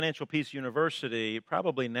Financial Peace University,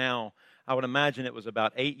 probably now, I would imagine it was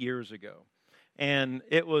about 8 years ago. And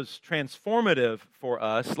it was transformative for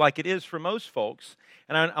us, like it is for most folks.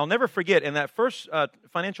 And I'll never forget, in that first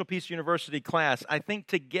Financial Peace University class, I think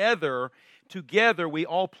together we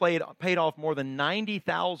all paid off more than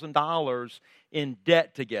 $90,000 in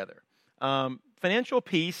debt together. Financial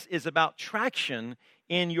peace is about traction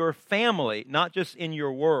in your family, not just in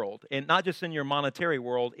your world, and not just in your monetary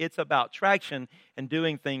world. It's about traction and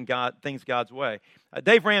doing things God's way.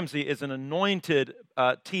 Dave Ramsey is an anointed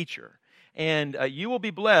teacher, and you will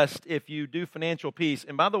be blessed if you do financial peace.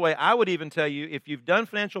 And by the way, I would even tell you, if you've done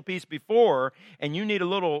financial peace before and you need a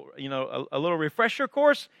little refresher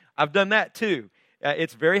course, I've done that too.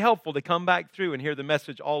 It's very helpful to come back through and hear the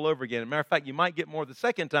message all over again. As a matter of fact, you might get more the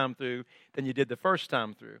second time through than you did the first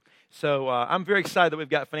time through. So I'm very excited that we've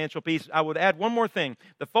got Financial Peace. I would add one more thing.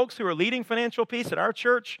 The folks who are leading Financial Peace at our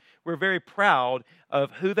church, we're very proud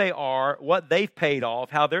of who they are, what they've paid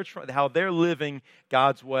off, how they're living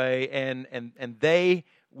God's way, and they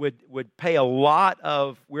would pay a lot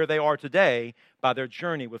of where they are today by their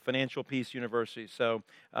journey with Financial Peace University. So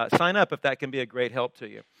sign up if that can be a great help to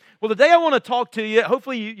you. Well, today I want to talk to you.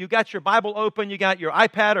 Hopefully you got your Bible open, you got your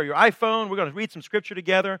iPad or your iPhone. We're going to read some scripture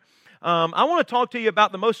together. I want to talk to you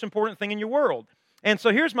about the most important thing in your world. And so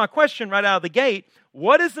here's my question right out of the gate.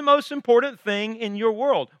 What is the most important thing in your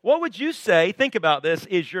world? What would you say, think about this,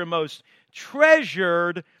 is your most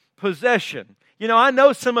treasured possession? You know, I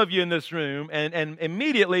know some of you in this room, and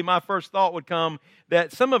immediately my first thought would come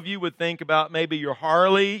that some of you would think about maybe your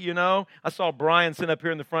Harley, you know. I saw Brian sitting up here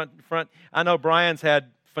in the front. I know Brian's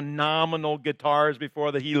had phenomenal guitars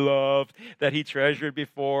before that he loved, that he treasured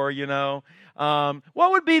before, you know.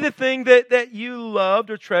 What would be the thing that you loved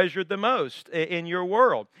or treasured the most in your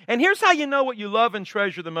world? And here's how you know what you love and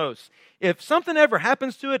treasure the most. If something ever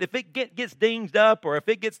happens to it, if it gets dinged up or if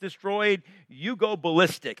it gets destroyed, you go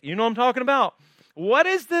ballistic. You know what I'm talking about? What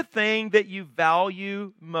is the thing that you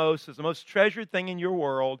value most as the most treasured thing in your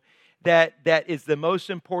world that is the most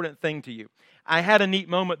important thing to you? I had a neat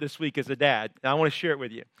moment this week as a dad, and I want to share it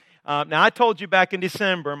with you. Now, I told you back in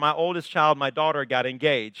December, my oldest child, my daughter, got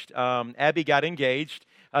engaged. Abby got engaged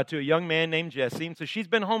to a young man named Jesse, and so she's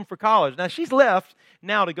been home for college. Now, she's left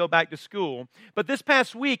now to go back to school. But this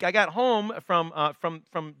past week, I got home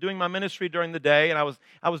from doing my ministry during the day, and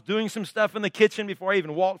I was doing some stuff in the kitchen before I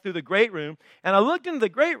even walked through the great room. And I looked into the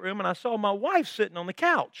great room, and I saw my wife sitting on the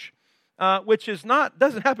couch, which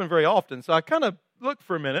doesn't happen very often. So I kind of looked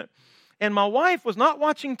for a minute. And my wife was not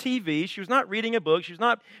watching TV. She was not reading a book. She was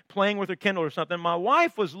not playing with her Kindle or something. My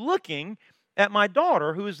wife was looking at my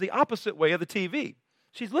daughter, who is the opposite way of the TV.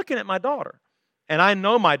 She's looking at my daughter. And I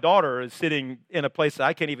know my daughter is sitting in a place that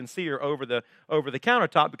I can't even see her over the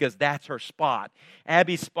countertop because that's her spot.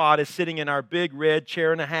 Abby's spot is sitting in our big red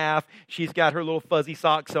chair and a half. She's got her little fuzzy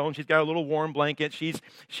socks on. She's got her little warm blanket. She's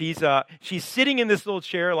sitting in this little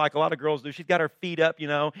chair like a lot of girls do. She's got her feet up, you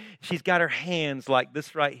know. She's got her hands like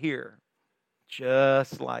this right here.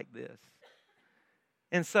 Just like this.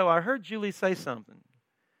 And so I heard Julie say something.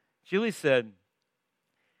 Julie said,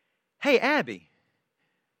 "Hey, Abby,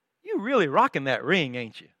 you really rocking that ring,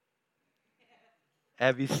 ain't you?"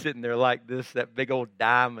 Abby's sitting there like this, that big old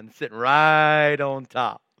diamond sitting right on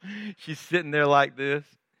top. She's sitting there like this.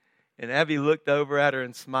 And Abby looked over at her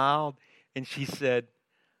and smiled. And she said,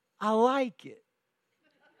 "I like it."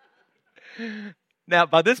 Now,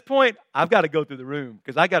 by this point, I've got to go through the room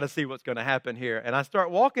because I got to see what's going to happen here. And I start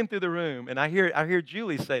walking through the room, and I hear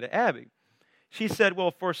Julie say to Abby, she said,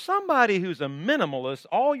 "Well, for somebody who's a minimalist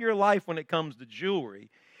all your life when it comes to jewelry,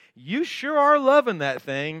 you sure are loving that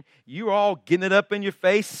thing. You're all getting it up in your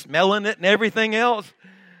face, smelling it and everything else."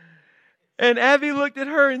 And Abby looked at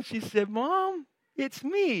her and she said, "Mom, it's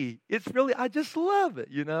me. I just love it,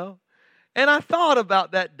 you know." And I thought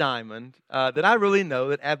about that diamond that I really know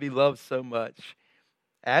that Abby loves so much.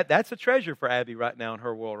 That's a treasure for Abby right now in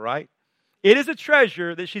her world, right? It is a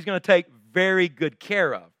treasure that she's going to take very good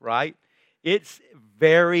care of, right? It's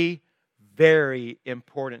very, very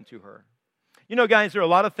important to her. You know, guys, there are a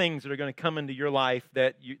lot of things that are going to come into your life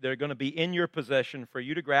that are going to be in your possession for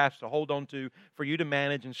you to grasp, to hold on to, for you to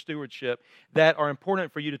manage and stewardship that are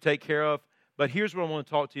important for you to take care of. But here's what I want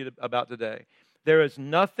to talk to you about today. There is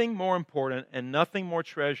nothing more important and nothing more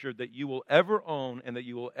treasured that you will ever own and that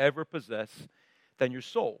you will ever possess than your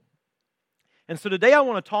soul. And so today I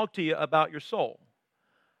want to talk to you about your soul.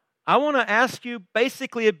 I want to ask you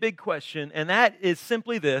basically a big question, and that is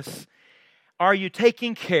simply this: are you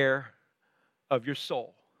taking care of your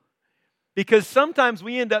soul? Because sometimes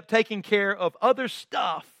we end up taking care of other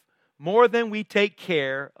stuff more than we take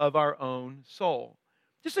care of our own soul.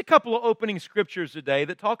 Just a couple of opening scriptures today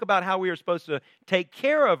that talk about how we are supposed to take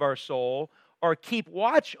care of our soul or keep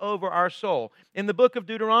watch over our soul. In the book of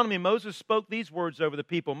Deuteronomy, Moses spoke these words over the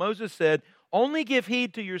people. Moses said, "Only give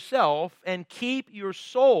heed to yourself and keep your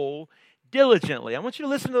soul diligently." I want you to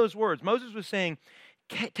listen to those words. Moses was saying,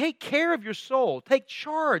 take care of your soul. Take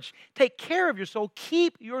charge. Take care of your soul.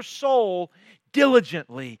 Keep your soul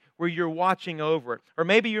diligently where you're watching over it. Or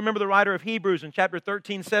maybe you remember the writer of Hebrews in chapter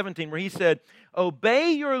 13, 17, where he said,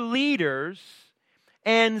 "Obey your leaders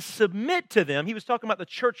and submit to them." He was talking about the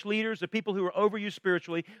church leaders, the people who are over you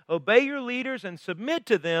spiritually. "Obey your leaders and submit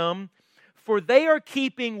to them, for they are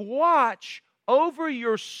keeping watch over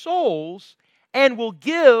your souls and will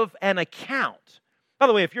give an account." By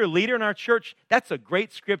the way, if you're a leader in our church, that's a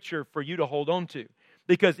great scripture for you to hold on to,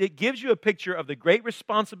 because it gives you a picture of the great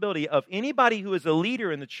responsibility of anybody who is a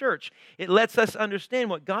leader in the church. It lets us understand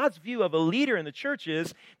what God's view of a leader in the church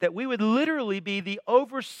is, that we would literally be the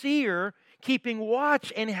overseer, keeping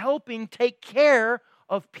watch and helping take care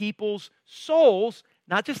of people's souls.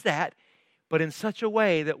 Not just that, but in such a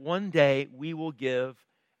way that one day we will give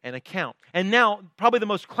an account. And now, probably the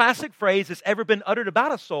most classic phrase that's ever been uttered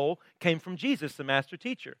about a soul came from Jesus, the master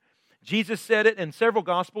teacher. Jesus said it in several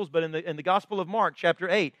Gospels, but in the Gospel of Mark, chapter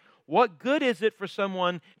 8, "What good is it for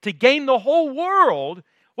someone to gain the whole world?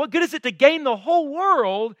 What good is it to gain the whole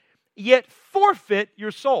world, yet forfeit your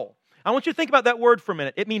soul?" I want you to think about that word for a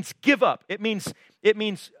minute. It means give up. It means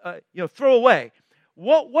throw away.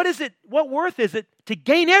 What worth is it to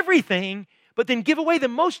gain everything, but then give away the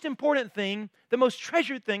most important thing, the most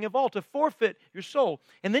treasured thing of all, to forfeit your soul?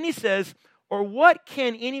 And then he says, "Or what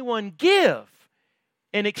can anyone give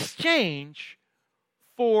in exchange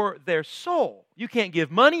for their soul?" You can't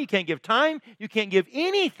give money, you can't give time, you can't give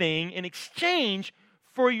anything in exchange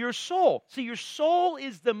for your soul. See, your soul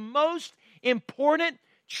is the most important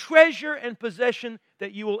treasure and possession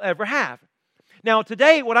that you will ever have. Now,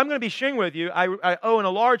 today, what I'm going to be sharing with you, I owe in a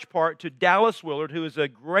large part to Dallas Willard, who is a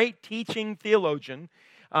great teaching theologian,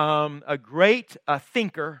 a great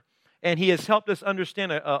thinker, and he has helped us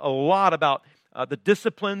understand a lot about the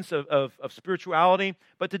disciplines of spirituality.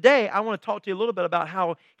 But today, I want to talk to you a little bit about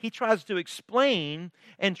how he tries to explain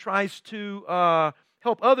and tries to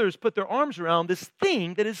help others put their arms around this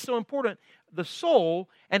thing that is so important, the soul,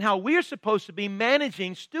 and how we're supposed to be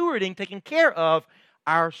managing, stewarding, taking care of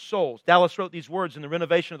our souls. Dallas wrote these words in The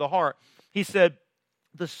Renovation of the Heart. He said,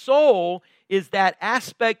 "The soul is that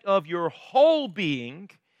aspect of your whole being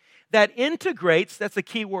that integrates," that's a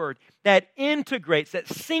key word, that integrates, that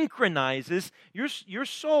synchronizes. Your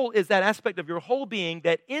soul is that aspect of your whole being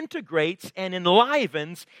that integrates and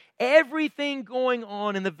enlivens everything going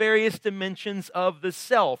on in the various dimensions of the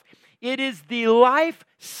self. It is the life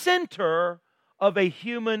center of a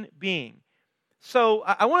human being. So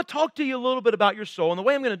I want to talk to you a little bit about your soul, and the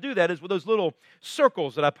way I'm going to do that is with those little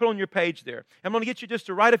circles that I put on your page there. I'm going to get you just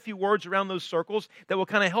to write a few words around those circles that will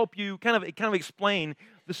kind of help you kind of explain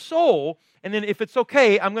the soul, and then if it's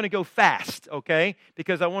okay, I'm going to go fast, okay?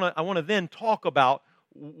 Because I want to then talk about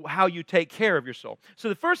how you take care of your soul. So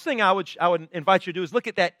the first thing I would invite you to do is look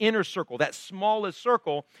at that inner circle, that smallest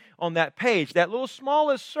circle on that page. That little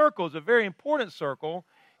smallest circle is a very important circle.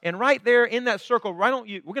 And right there in that circle, we're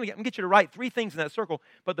going to get you to write 3 things in that circle.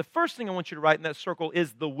 But the first thing I want you to write in that circle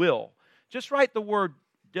is the will. Just write the word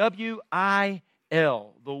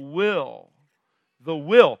W-I-L, the will. The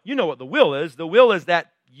will. You know what the will is. The will is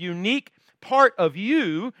that unique part of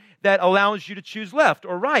you that allows you to choose left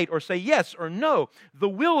or right or say yes or no. The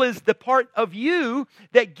will is the part of you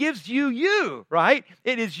that gives you, right?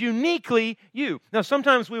 It is uniquely you. Now,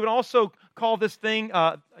 sometimes we would also call this thing,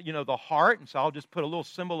 the heart, and so I'll just put a little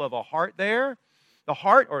symbol of a heart there. The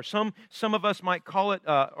heart, or some of us might call it,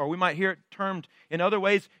 or we might hear it termed in other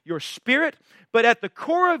ways, your spirit. But at the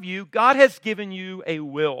core of you, God has given you a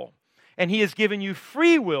will. And He has given you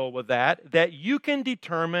free will with that you can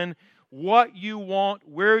determine what you want,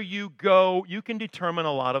 where you go. You can determine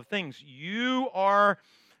a lot of things. You are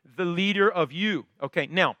the leader of you. Okay,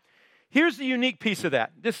 now, here's the unique piece of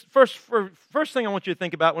that. This first thing I want you to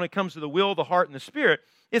think about when it comes to the will, the heart, and the spirit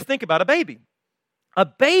is think about a baby. A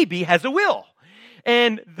baby has a will.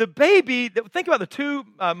 And the baby, think about the 2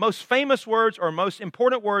 most famous words or most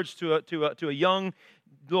important words to a young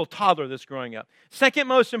little toddler that's growing up. Second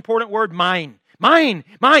most important word, mine. Mine.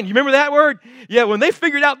 You remember that word? Yeah, when they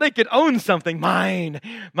figured out they could own something, mine.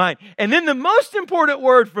 And then the most important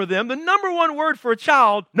word for them, the number 1 word for a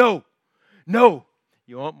child, no.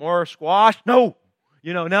 You want more squash? No.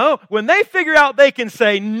 No. When they figure out they can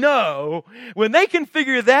say no, when they can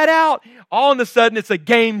figure that out, all of a sudden it's a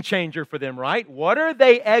game changer for them, right? What are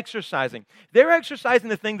they exercising? They're exercising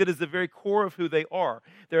the thing that is the very core of who they are.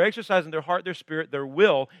 They're exercising their heart, their spirit, their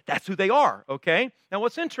will. That's who they are, okay? Now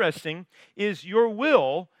what's interesting is your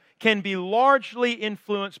will can be largely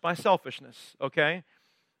influenced by selfishness, okay?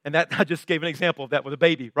 And that I just gave an example of that with a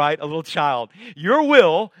baby, right? A little child. Your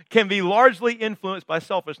will can be largely influenced by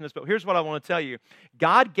selfishness, but here's what I want to tell you.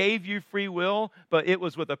 God gave you free will, but it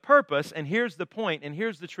was with a purpose, and here's the point, and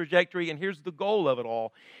here's the trajectory, and here's the goal of it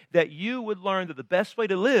all, that you would learn that the best way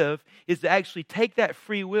to live is to actually take that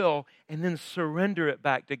free will and then surrender it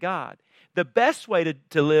back to God. The best way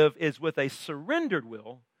to live is with a surrendered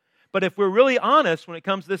will. But if we're really honest when it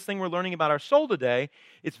comes to this thing we're learning about our soul today,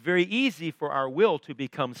 it's very easy for our will to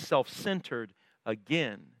become self-centered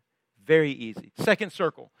again. Very easy. Second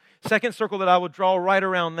circle. Second circle that I would draw right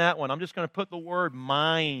around that one. I'm just going to put the word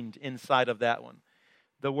mind inside of that one.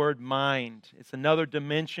 The word mind. It's another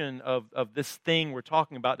dimension of this thing we're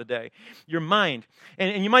talking about today. Your mind.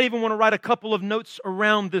 And you might even want to write a couple of notes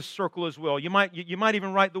around this circle as well. You might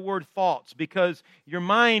even write the word thoughts, because your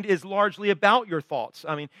mind is largely about your thoughts.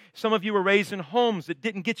 I mean, some of you were raised in homes that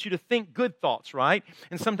didn't get you to think good thoughts, right?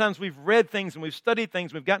 And sometimes we've read things and we've studied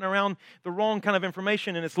things, we've gotten around the wrong kind of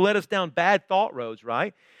information, and it's led us down bad thought roads,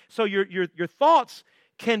 right? So your thoughts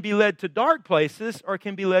can be led to dark places or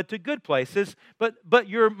can be led to good places. But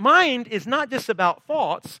your mind is not just about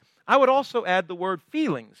thoughts. I would also add the word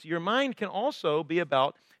feelings. Your mind can also be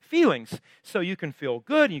about feelings. So you can feel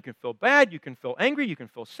good, you can feel bad, you can feel angry, you can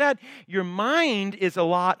feel sad. Your mind is a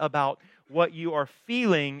lot about what you are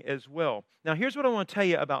feeling as well. Now here's what I want to tell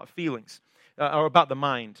you about feelings, or about the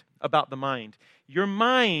mind. Your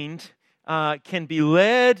mind can be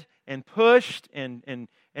led and pushed and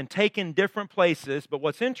taken different places, but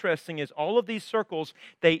what's interesting is all of these circles,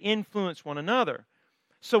 they influence one another.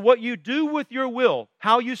 So what you do with your will,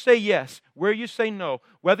 how you say yes, where you say no,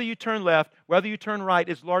 whether you turn left, whether you turn right,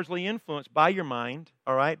 is largely influenced by your mind,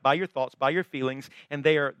 all right, by your thoughts, by your feelings, and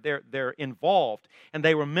they're involved. And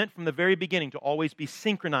they were meant from the very beginning to always be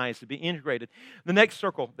synchronized, to be integrated. The next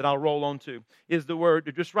circle that I'll roll on to is the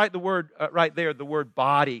word, just write the word right there, the word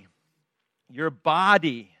body. Your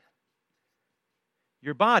body.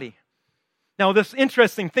 Your body. Now, this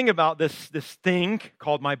interesting thing about this thing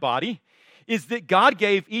called my body is that God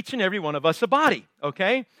gave each and every one of us a body,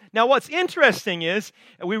 okay? Now, what's interesting is,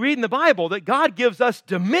 we read in the Bible that God gives us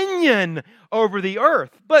dominion over the earth.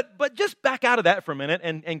 But just back out of that for a minute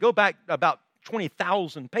and go back about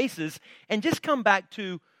 20,000 paces and just come back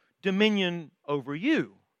to dominion over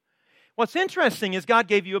you. What's interesting is God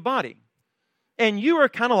gave you a body. And you are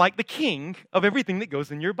kind of like the king of everything that goes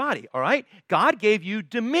in your body, all right? God gave you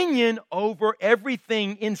dominion over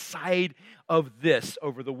everything inside of this,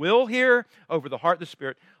 over the will here, over the heart, the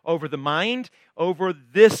spirit, over the mind, over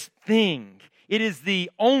this thing. It is the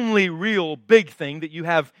only real big thing that you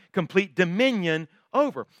have complete dominion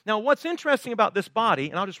over. Now, what's interesting about this body,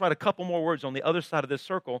 and I'll just write a couple more words on the other side of this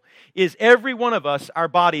circle, is every one of us, our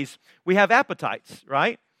bodies, we have appetites,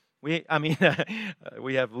 right? We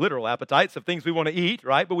have literal appetites of things we want to eat,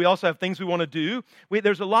 right? But we also have things we want to do.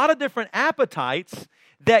 There's a lot of different appetites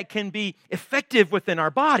that can be effective within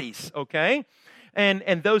our bodies, okay?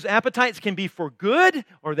 And those appetites can be for good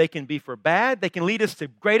or they can be for bad. They can lead us to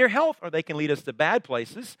greater health or they can lead us to bad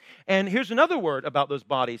places. And here's another word about those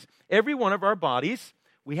bodies. Every one of our bodies,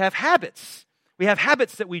 we have habits. We have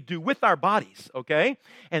habits that we do with our bodies, okay?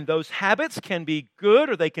 And those habits can be good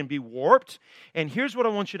or they can be warped. And here's what I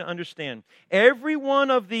want you to understand. Every one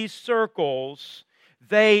of these circles,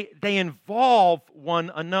 they involve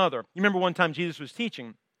one another. You remember one time Jesus was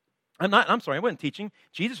teaching. I wasn't teaching.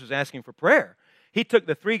 Jesus was asking for prayer. He took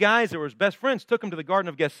the three guys that were his best friends, took them to the Garden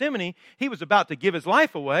of Gethsemane. He was about to give his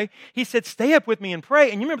life away. He said, stay up with me and pray.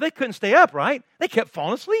 And you remember they couldn't stay up, right? They kept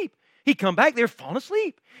falling asleep. He'd come back, they were falling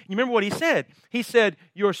asleep. You remember what he said? He said,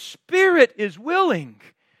 your spirit is willing,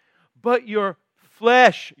 but your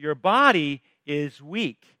flesh, your body is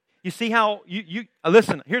weak. You see how,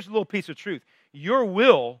 listen, here's a little piece of truth. Your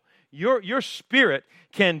will, your spirit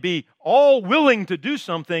can be all willing to do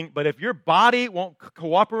something, but if your body won't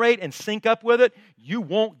cooperate and sync up with it, you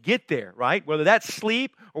won't get there, right? Whether that's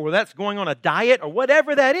sleep or whether that's going on a diet or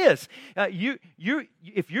whatever that is.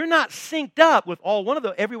 If you're not synced up with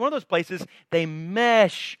every one of those places, they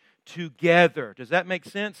mesh together. Does that make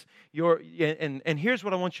sense? And here's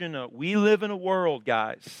what I want you to know. We live in a world,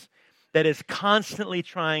 guys, that is constantly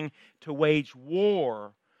trying to wage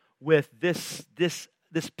war with this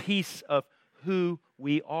piece of who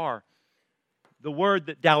we are. The word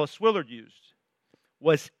that Dallas Willard used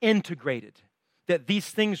was integrated. that these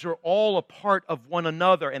things are all a part of one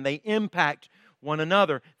another and they impact one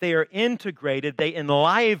another. They are integrated. They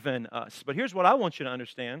enliven us. But here's what I want you to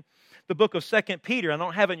understand. The book of 2 Peter, I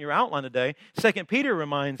don't have it in your outline today. 2 Peter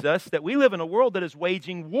reminds us that we live in a world that is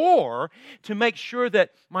waging war to make sure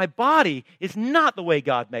that my body is not the way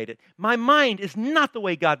God made it. My mind is not the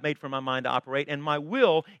way God made for my mind to operate, and my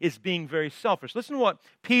will is being very selfish. Listen to what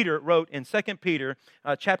Peter wrote in 2 Peter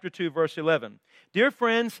chapter 2, verse 11. Dear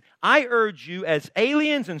friends, I urge you as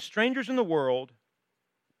aliens and strangers in the world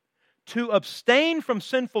to abstain from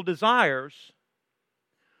sinful desires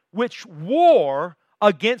which war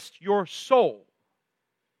against your soul.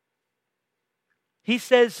 He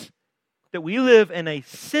says that we live in a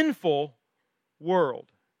sinful world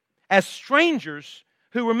as strangers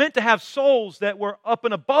who were meant to have souls that were up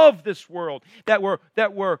and above this world, that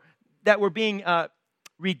were being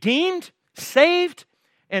redeemed, saved,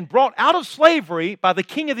 and brought out of slavery by the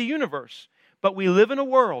King of the universe. But we live in a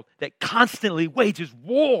world that constantly wages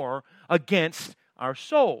war against our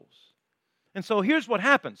souls. And so here's what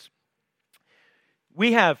happens.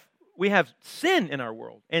 We have sin in our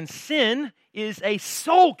world, and sin is a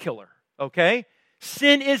soul killer, okay?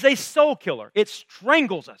 Sin is a soul killer. It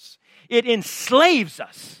strangles us. It enslaves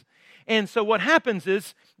us. And so what happens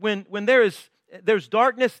is when there's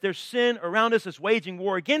darkness, there's sin around us that's waging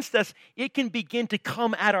war against us, it can begin to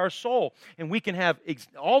come at our soul. And we can have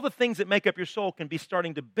all the things that make up your soul can be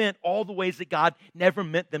starting to bent all the ways that God never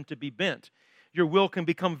meant them to be bent. Your will can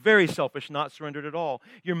become very selfish, not surrendered at all.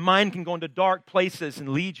 Your mind can go into dark places and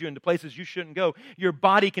lead you into places you shouldn't go. Your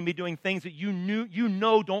body can be doing things that you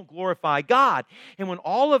know don't glorify God. And when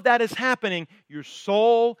all of that is happening, your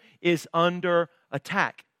soul is under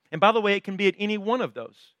attack. And by the way, it can be at any one of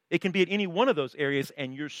those. It can be at any one of those areas,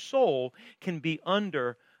 and your soul can be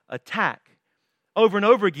under attack. Over and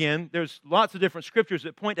over again, there's lots of different scriptures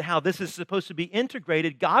that point to how this is supposed to be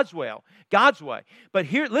integrated God's way. But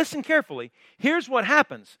here, listen carefully. Here's what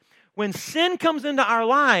happens. When sin comes into our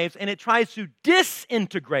lives and it tries to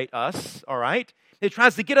disintegrate us, all right? It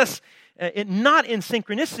tries to get us not in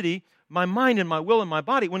synchronicity, my mind and my will and my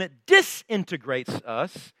body. When it disintegrates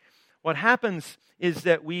us, what happens is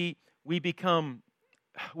that we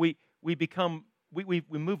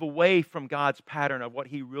move away from God's pattern of what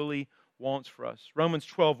He really wants for us. Romans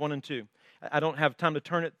 12, 1 and 2. I don't have time to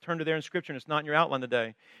turn to there in Scripture, and it's not in your outline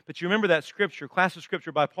today. But you remember that Scripture, class of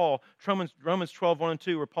Scripture by Paul, Romans 12, 1 and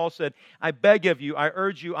 2, where Paul said, I beg of you, I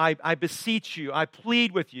urge you, I beseech you, I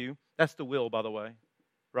plead with you. That's the will, by the way,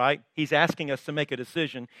 right? He's asking us to make a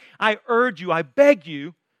decision. I urge you, I beg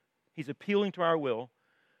you. He's appealing to our will.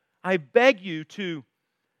 I beg you to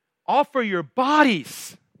offer your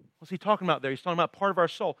bodies. What's he talking about there? He's talking about part of our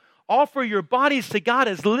soul. Offer your bodies to God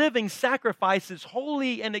as living sacrifices,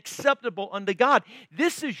 holy and acceptable unto God.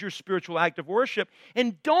 This is your spiritual act of worship.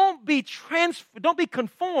 And don't be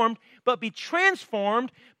conformed, but be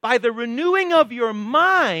transformed by the renewing of your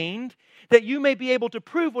mind, that you may be able to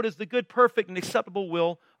prove what is the good, perfect, and acceptable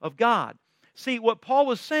will of God. See, what Paul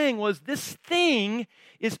was saying was this thing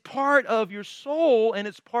is part of your soul, and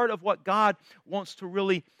it's part of what God wants to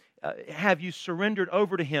really have you surrendered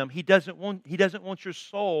over to Him. He doesn't want your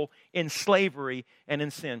soul in slavery and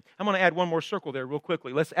in sin. I'm going to add one more circle there real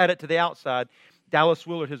quickly. Let's add it to the outside. Dallas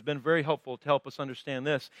Willard has been very helpful to help us understand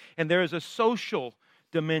this. And there is a social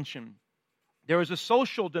dimension. There is a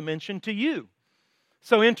social dimension to you.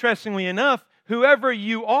 So interestingly enough, whoever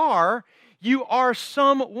you are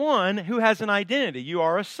someone who has an identity. You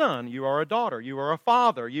are a son, you are a daughter, you are a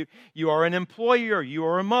father, you are an employer, you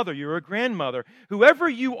are a mother, you're a grandmother. Whoever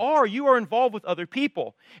you are involved with other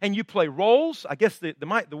people. And you play roles. I guess the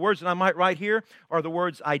words that I might write here are the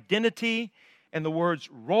words identity and the words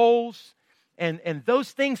roles. And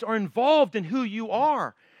those things are involved in who you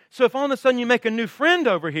are. So if all of a sudden you make a new friend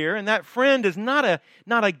over here, and that friend is not a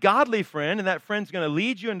godly friend, and that friend's going to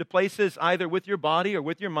lead you into places either with your body or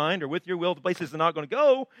with your mind or with your will, to places they're not going to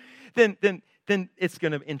go, then it's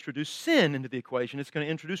going to introduce sin into the equation. It's going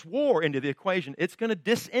to introduce war into the equation. It's going to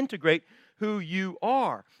disintegrate who you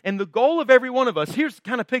are. And the goal of every one of us, here's the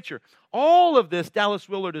kind of picture. All of this, Dallas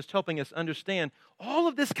Willard is helping us understand, all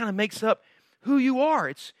of this kind of makes up who you are.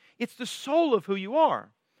 It's the soul of who you are.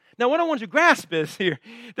 Now, what I want you to grasp is here,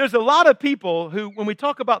 there's a lot of people who, when we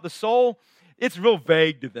talk about the soul, it's real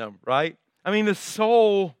vague to them, right? I mean, the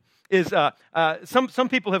soul is, some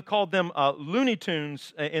people have called them Looney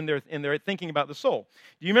Tunes in their thinking about the soul.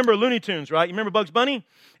 Do you remember Looney Tunes, right? You remember Bugs Bunny?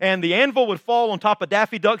 And the anvil would fall on top of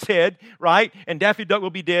Daffy Duck's head, right? And Daffy Duck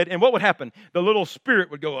would be dead. And what would happen? The little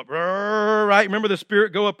spirit would go up, right? Remember the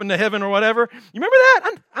spirit go up into heaven or whatever? You remember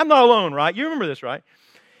that? I'm not alone, right? You remember this, right?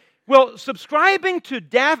 Well, subscribing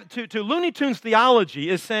to Looney Tunes theology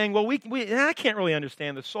is saying, well, I can't really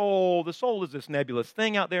understand the soul. The soul is this nebulous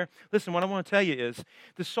thing out there. Listen, what I want to tell you is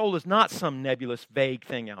the soul is not some nebulous, vague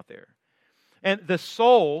thing out there. And the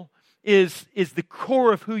soul is the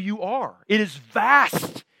core of who you are. It is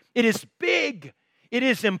vast. It is big. It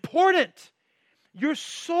is important. Your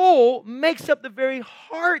soul makes up the very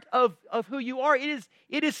heart of who you are.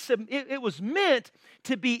 It was meant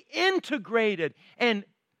to be integrated and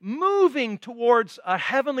moving towards a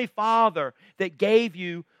heavenly Father that gave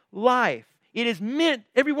you life. It is meant,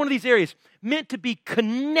 every one of these areas, meant to be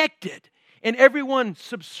connected and everyone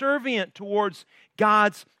subservient towards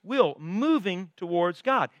God's will, moving towards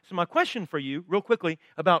God. So my question for you, real quickly,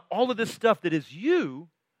 about all of this stuff that is you,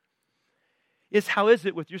 is how is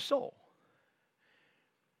it with your soul?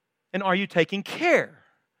 And are you taking care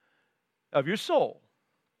of your soul?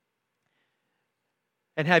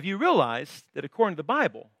 And have you realized that according to the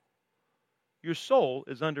Bible, your soul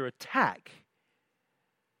is under attack?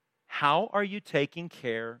 How are you taking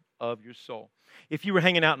care of your soul? If you were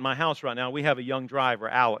hanging out in my house right now, we have a young driver,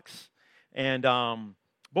 Alex. And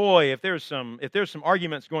boy, if there's some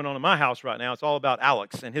arguments going on in my house right now, it's all about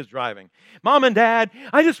Alex and his driving. Mom and Dad,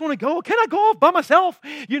 I just want to go. Can I go off by myself?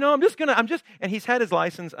 And he's had his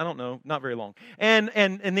license, I don't know, not very long. And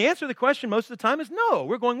the answer to the question most of the time is no,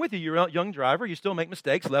 we're going with you. You're a young driver. You still make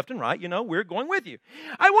mistakes left and right. We're going with you.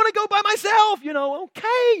 I want to go by myself.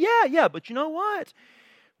 Okay, yeah. But you know what?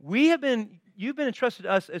 You've been entrusted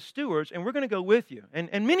to us as stewards, and we're going to go with you.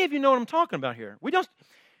 And many of you know what I'm talking about here.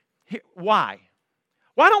 Why?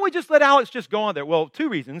 Why don't we just let Alex just go on there? Well, two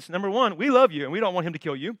reasons. Number one, we love you and we don't want him to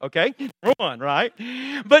kill you, okay? Number one, right?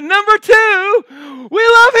 But number two, we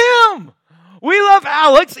love him. We love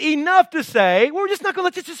Alex enough to say, we're just not going to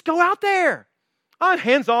let you just go out there.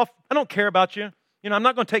 Hands off. I don't care about you. I'm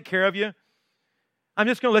not going to take care of you. I'm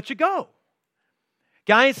just going to let you go.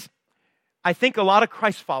 Guys, I think a lot of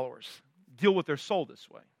Christ followers deal with their soul this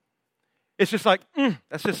way. It's just like,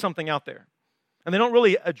 that's just something out there. And they don't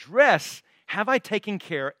really address, have I taken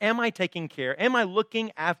care? Am I taking care? Am I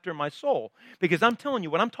looking after my soul? Because I'm telling you,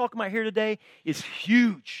 what I'm talking about here today is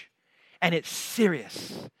huge. And it's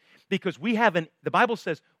serious. Because the Bible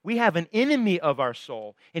says, we have an enemy of our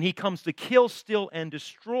soul. And he comes to kill, steal, and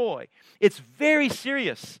destroy. It's very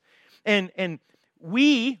serious. And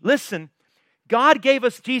listen, God gave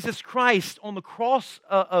us Jesus Christ on the cross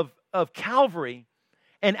of Calvary.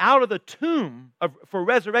 And out of the tomb for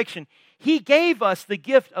resurrection, He gave us the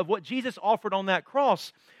gift of what Jesus offered on that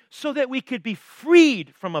cross so that we could be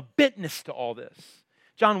freed from a bentness to all this.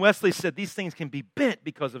 John Wesley said these things can be bent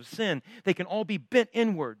because of sin. They can all be bent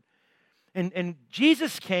inward. And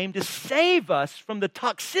Jesus came to save us from the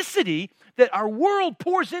toxicity that our world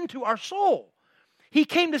pours into our soul. He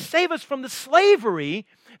came to save us from the slavery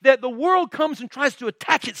that the world comes and tries to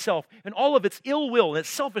attach itself and all of its ill will and its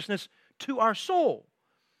selfishness to our soul.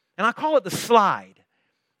 And I call it the slide.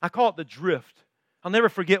 I call it the drift. I'll never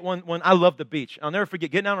forget when I love the beach. I'll never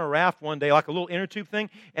forget getting on a raft one day, like a little inner tube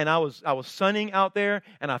thing, and I was sunning out there,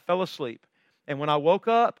 and I fell asleep. And when I woke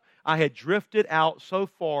up, I had drifted out so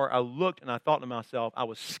far, I looked and I thought to myself, I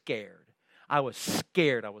was scared. I was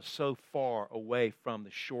so far away from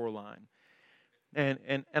the shoreline.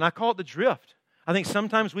 And I call it the drift. I think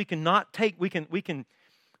sometimes we can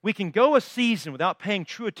go a season without paying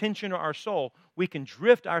true attention to our soul. We can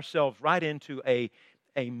drift ourselves right into a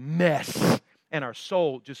mess, and our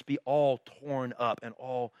soul just be all torn up and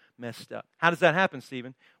all messed up. How does that happen,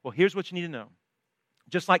 Stephen? Well, here's what you need to know.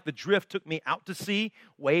 Just like the drift took me out to sea,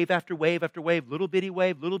 wave after wave after wave, little bitty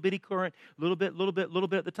current, little bit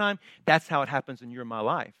at the time, that's how it happens in your and my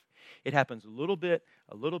life. It happens a little bit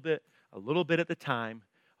at the time,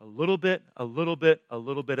 a little bit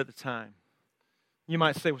at the time. You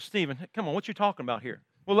might say, well, Stephen, come on, what you talking about here?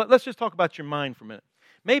 Well, let's just talk about your mind for a minute.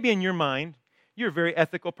 Maybe in your mind, you're a very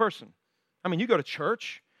ethical person. I mean, you go to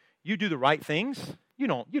church, you do the right things, you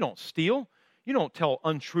don't steal, you don't tell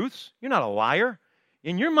untruths, you're not a liar.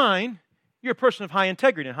 In your mind, you're a person of high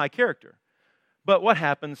integrity and high character. But what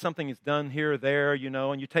happens? Something is done here or there,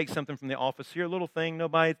 and you take something from the office here, a little thing,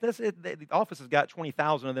 the office has got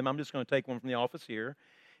 20,000 of them, I'm just going to take one from the office here.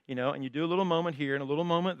 And you do a little moment here and a little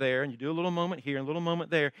moment there, and you do a little moment here and a little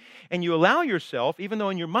moment there. And you allow yourself, even though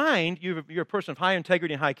in your mind you're a person of high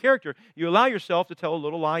integrity and high character, you allow yourself to tell a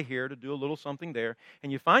little lie here, to do a little something there,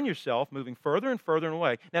 and you find yourself moving further and further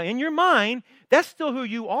away. Now, in your mind, that's still who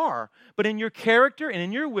you are. But in your character and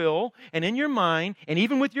in your will and in your mind and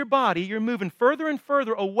even with your body, you're moving further and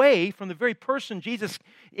further away from the very person Jesus,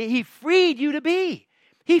 He freed you to be.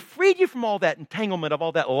 He freed you from all that entanglement of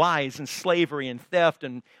all that lies and slavery and theft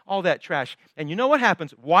and all that trash. And you know what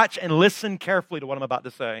happens? Watch and listen carefully to what I'm about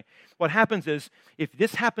to say. What happens is, if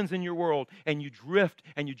this happens in your world and you drift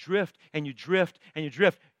and you drift and you drift and you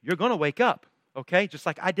drift, you're going to wake up, okay? Just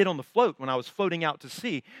like I did on the float when I was floating out to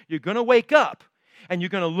sea. You're going to wake up and you're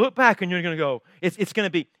going to look back and you're going to go, it's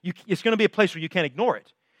going to be a place where you can't ignore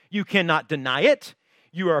it. You cannot deny it.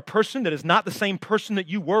 You are a person that is not the same person that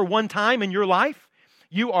you were one time in your life.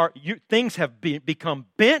 Things have become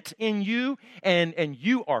bent in you, and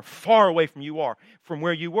you are far away from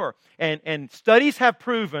where you were. And studies have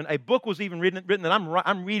proven, a book was even written that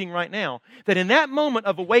I'm reading right now, that in that moment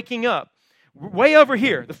of a waking up, way over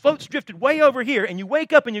here, the float's drifted way over here, and you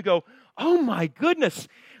wake up and you go, oh my goodness,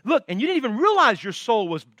 look, and you didn't even realize your soul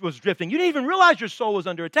was drifting. You didn't even realize your soul was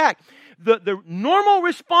under attack. The normal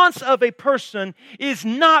response of a person is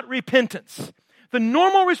not repentance. The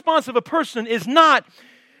normal response of a person is not,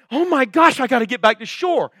 oh my gosh, I got to get back to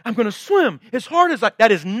shore. I'm going to swim as hard as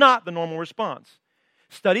that is not the normal response.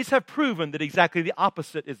 Studies have proven that exactly the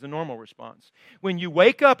opposite is the normal response. When you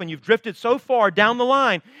wake up and you've drifted so far down the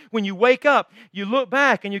line, when you wake up, you look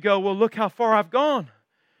back and you go, well, look how far I've gone.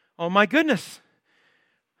 Oh my goodness.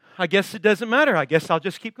 I guess it doesn't matter. I guess I'll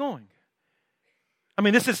just keep going. I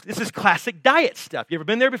mean, this is classic diet stuff. You ever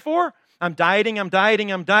been there before? I'm dieting, and then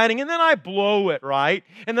I blow it, right?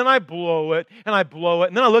 And then I blow it, and I blow it.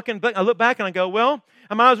 And then I look back and I go, well,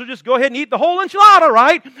 I might as well just go ahead and eat the whole enchilada,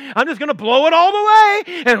 right? I'm just going to blow it all the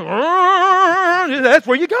way, and that's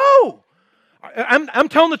where you go. I'm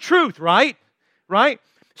telling the truth, right? Right?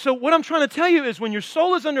 So what I'm trying to tell you is when your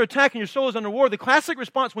soul is under attack and your soul is under war, the classic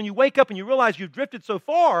response when you wake up and you realize you've drifted so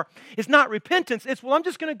far is not repentance. It's, well, I'm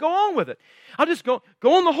just going to go on with it. I'll just go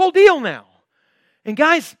on the whole deal now. And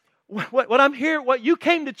guys, what I'm here, what you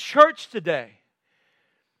came to church today,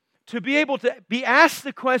 to be able to be asked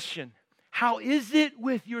the question, how is it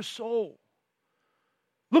with your soul?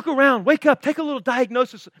 Look around, wake up, take a little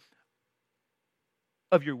diagnosis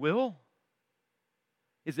of your will.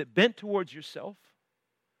 Is it bent towards yourself?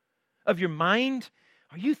 Of your mind?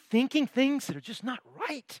 Are you thinking things that are just not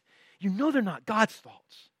right? You know they're not God's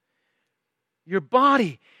thoughts. Your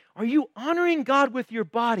body. Are you honoring God with your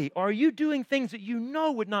body? Or are you doing things that you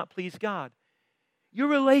know would not please God? Your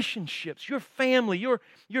relationships, your family,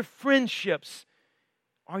 your friendships.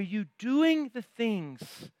 Are you doing the things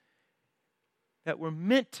that were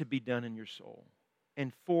meant to be done in your soul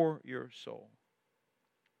and for your soul?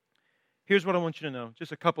 Here's what I want you to know.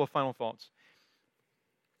 Just a couple of final thoughts.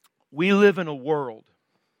 We live in a world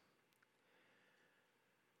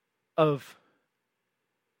of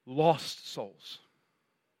lost souls.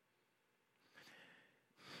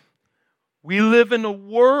 We live in a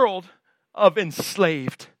world of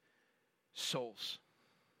enslaved souls.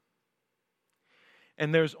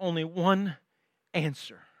 And there's only one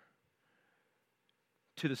answer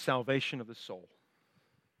to the salvation of the soul.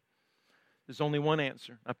 There's only one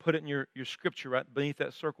answer. I put it in your scripture right beneath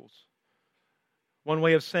that circles. One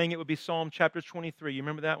way of saying it would be Psalm chapter 23. You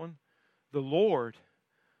remember that one? The Lord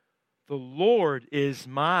is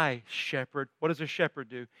my shepherd. What does a shepherd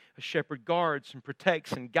do? A shepherd guards and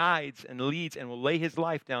protects and guides and leads and will lay his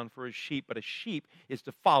life down for his sheep. But a sheep is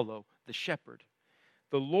to follow the shepherd.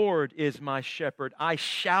 The Lord is my shepherd. I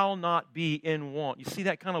shall not be in want. You see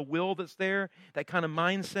that kind of will that's there? That kind of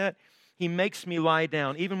mindset? He makes me lie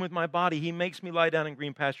down. Even with my body, He makes me lie down in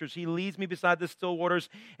green pastures. He leads me beside the still waters,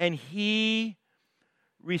 and He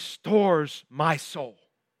restores my soul.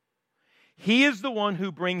 He is the one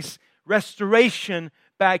who brings restoration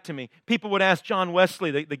back to me. People would ask John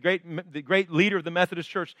Wesley, the great leader of the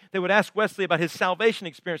Methodist Church, they would ask Wesley about his salvation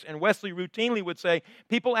experience, and Wesley routinely would say,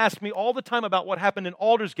 people ask me all the time about what happened in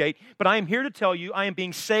Aldersgate, but I am here to tell you I am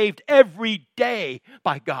being saved every day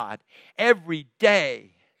by God. Every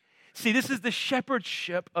day. See, this is the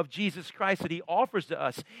shepherdship of Jesus Christ that He offers to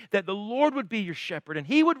us, that the Lord would be your shepherd, and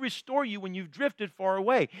He would restore you when you've drifted far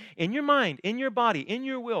away, in your mind, in your body, in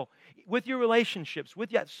your will, with your relationships, with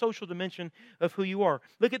that social dimension of who you are.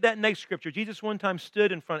 Look at that next scripture. Jesus one time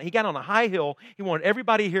stood in front. He got on a high hill. He wanted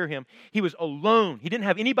everybody to hear Him. He was alone. He didn't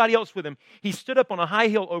have anybody else with Him. He stood up on a high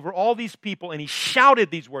hill over all these people, and He shouted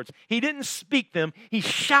these words. He didn't speak them. He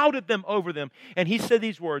shouted them over them, and He said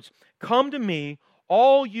these words, "Come to me,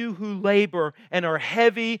 all you who labor and are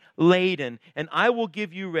heavy laden, and I will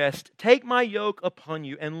give you rest. Take my yoke upon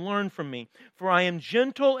you and learn from me, for I am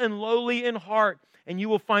gentle and lowly in heart, and you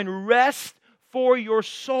will find rest for your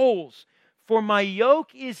souls. For my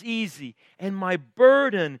yoke is easy and my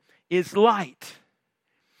burden is light."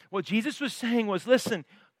 What Jesus was saying was, listen,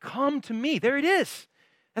 come to me. There it is.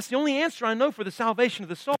 That's the only answer I know for the salvation of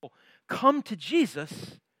the soul. come to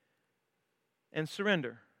Jesus and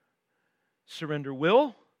surrender. Surrender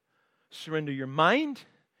will, surrender your mind,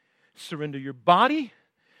 surrender your body,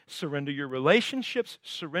 surrender your relationships,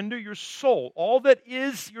 surrender your soul. All that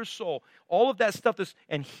is your soul, all of that stuff.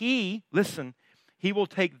 And He, listen, He will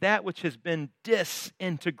take that which has been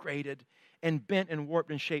disintegrated and bent and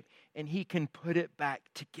warped and shaped, and He can put it back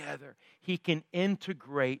together. He can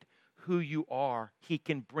integrate who you are. He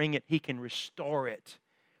can bring it. He can restore it.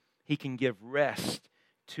 He can give rest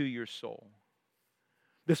to your soul.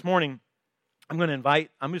 This morning, I'm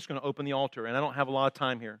just going to open the altar, and I don't have a lot of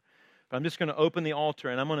time here, but I'm just going to open the altar,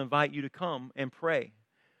 and I'm going to invite you to come and pray.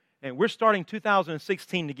 And we're starting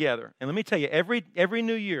 2016 together. And let me tell you, every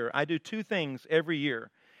new year, I do two things every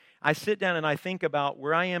year. I sit down and I think about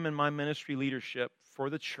where I am in my ministry leadership for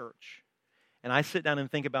the church. And I sit down and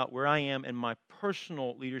think about where I am in my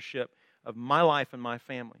personal leadership of my life and my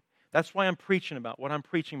family. That's why I'm preaching about what I'm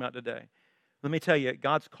preaching about today. Let me tell you,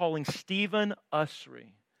 God's calling Stephen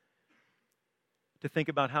Usry to think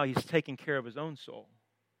about how he's taking care of his own soul.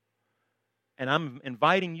 And I'm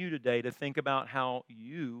inviting you today to think about how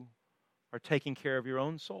you are taking care of your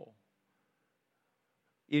own soul.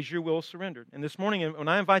 Is your will surrendered? And this morning, when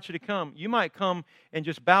I invite you to come, you might come and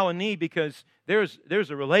just bow a knee because there's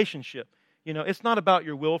a relationship. You know, it's not about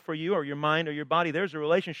your will for you or your mind or your body. There's a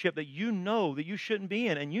relationship that you know that you shouldn't be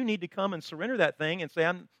in, and you need to come and surrender that thing and say,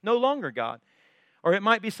 I'm no longer God. Or it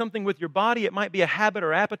might be something with your body. It might be a habit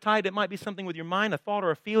or appetite. It might be something with your mind, a thought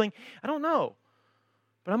or a feeling. I don't know.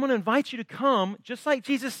 But I'm going to invite you to come, just like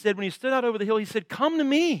Jesus said when He stood out over the hill. He said, come to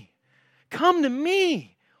me. Come to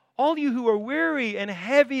me, all you who are weary and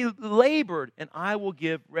heavy labored, and I will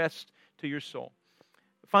give rest to your soul.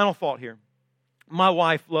 Final thought here. My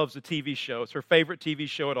wife loves a TV show. It's her favorite TV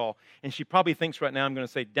show at all. And she probably thinks right now I'm going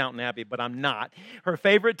to say Downton Abbey, but I'm not. Her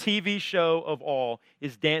favorite TV show of all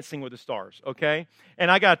is Dancing with the Stars, okay?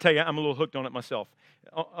 And I got to tell you, I'm a little hooked on it myself,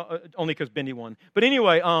 only because Bendy won. But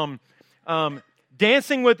anyway,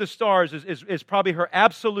 Dancing with the Stars is probably her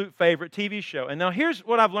absolute favorite TV show. And now here's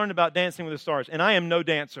what I've learned about Dancing with the Stars. And I am no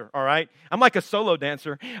dancer, all right? I'm like a solo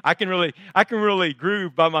dancer. I can really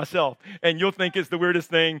groove by myself. And you'll think it's the weirdest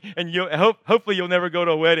thing. And hopefully you'll never go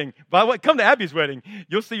to a wedding. But come to Abby's wedding.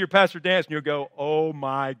 You'll see your pastor dance and you'll go, oh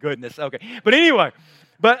my goodness. Okay. But anyway,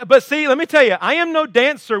 But see, let me tell you, I am no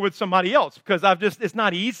dancer with somebody else because it's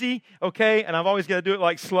not easy, okay? And I've always got to do it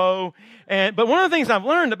like slow. But one of the things I've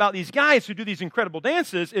learned about these guys who do these incredible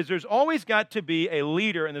dances is there's always got to be a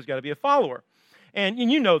leader and there's got to be a follower. And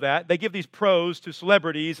you know that. They give these pros to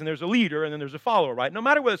celebrities, and there's a leader, and then there's a follower, right? No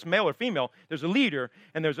matter whether it's male or female, there's a leader,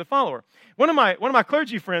 and there's a follower. One of my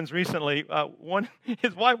clergy friends recently,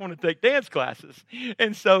 his wife wanted to take dance classes.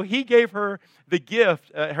 And so he gave her the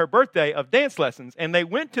gift, her birthday, of dance lessons. And they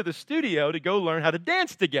went to the studio to go learn how to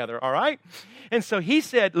dance together, all right? And so he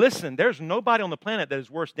said, listen, there's nobody on the planet that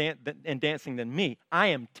is worse in dancing than me. I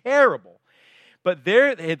am terrible. But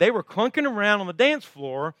they were clunking around on the dance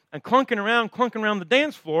floor and clunking around the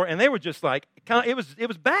dance floor, and they were just like, it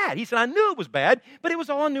was bad. He said, I knew it was bad, but it was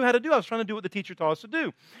all I knew how to do. I was trying to do what the teacher taught us to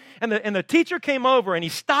do. And the teacher came over, and he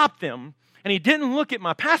stopped them, and he didn't look at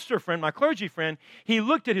my pastor friend, my clergy friend. He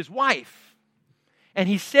looked at his wife, and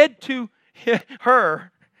he said to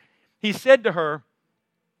her,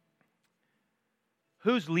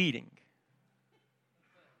 who's leading?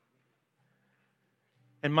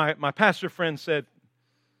 And my pastor friend said,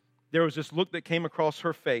 there was this look that came across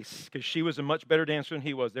her face, because she was a much better dancer than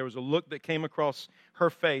he was. There was a look that came across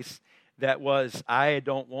her face that was, I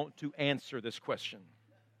don't want to answer this question.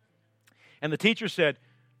 And the teacher said,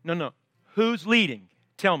 no, who's leading?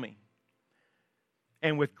 Tell me.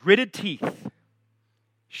 And with gritted teeth,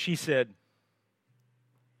 she said,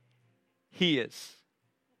 he is.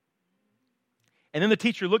 And then the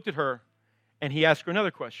teacher looked at her, and he asked her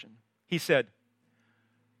another question. He said,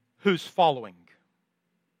 who's following?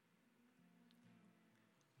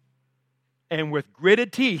 And with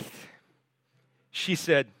gritted teeth, she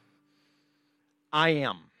said, I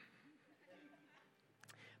am.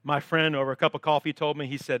 My friend over a cup of coffee told me,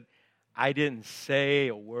 he said, I didn't say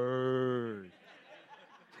a word.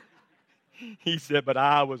 He said, but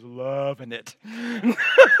I was loving it.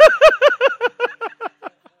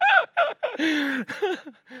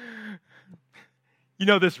 You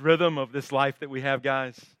know this rhythm of this life that we have,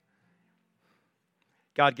 guys?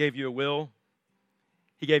 God gave you a will,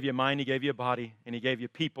 He gave you a mind, He gave you a body, and He gave you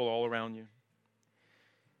people all around you.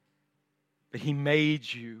 But He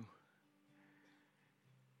made you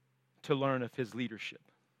to learn of His leadership.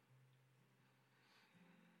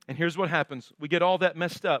 And here's what happens. We get all that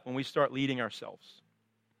messed up when we start leading ourselves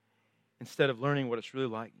instead of learning what it's really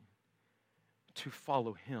like to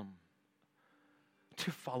follow Him.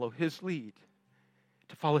 to follow His lead.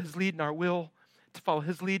 To follow His lead in our will, to follow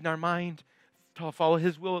His lead in our mind, to follow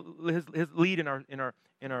His will, His lead in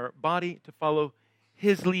our body, to follow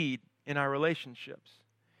His lead in our relationships.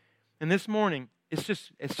 And this morning, it's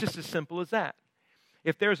just as simple as that.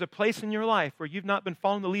 If there's a place in your life where you've not been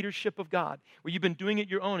following the leadership of God, where you've been doing it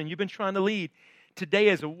your own and you've been trying to lead, today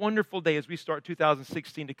is a wonderful day as we start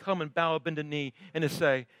 2016 to come and bow up into knee and to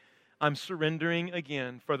say, I'm surrendering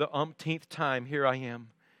again for the umpteenth time. Here I am.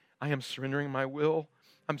 I am surrendering my will.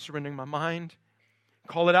 I'm surrendering my mind.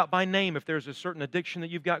 Call it out by name. If there's a certain addiction that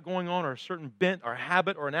you've got going on or a certain bent or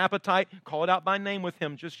habit or an appetite, call it out by name with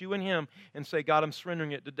Him, just you and Him, and say, God, I'm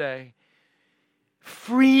surrendering it today.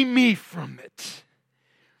 Free me from it.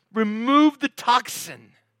 Remove the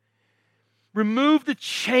toxin. Remove the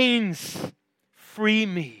chains. Free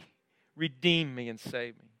me. Redeem me and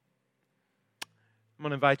save me. I'm going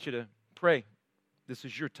to invite you to pray. This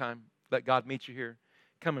is your time. Let God meet you here.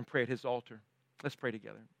 Come and pray at His altar. Let's pray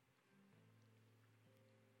together.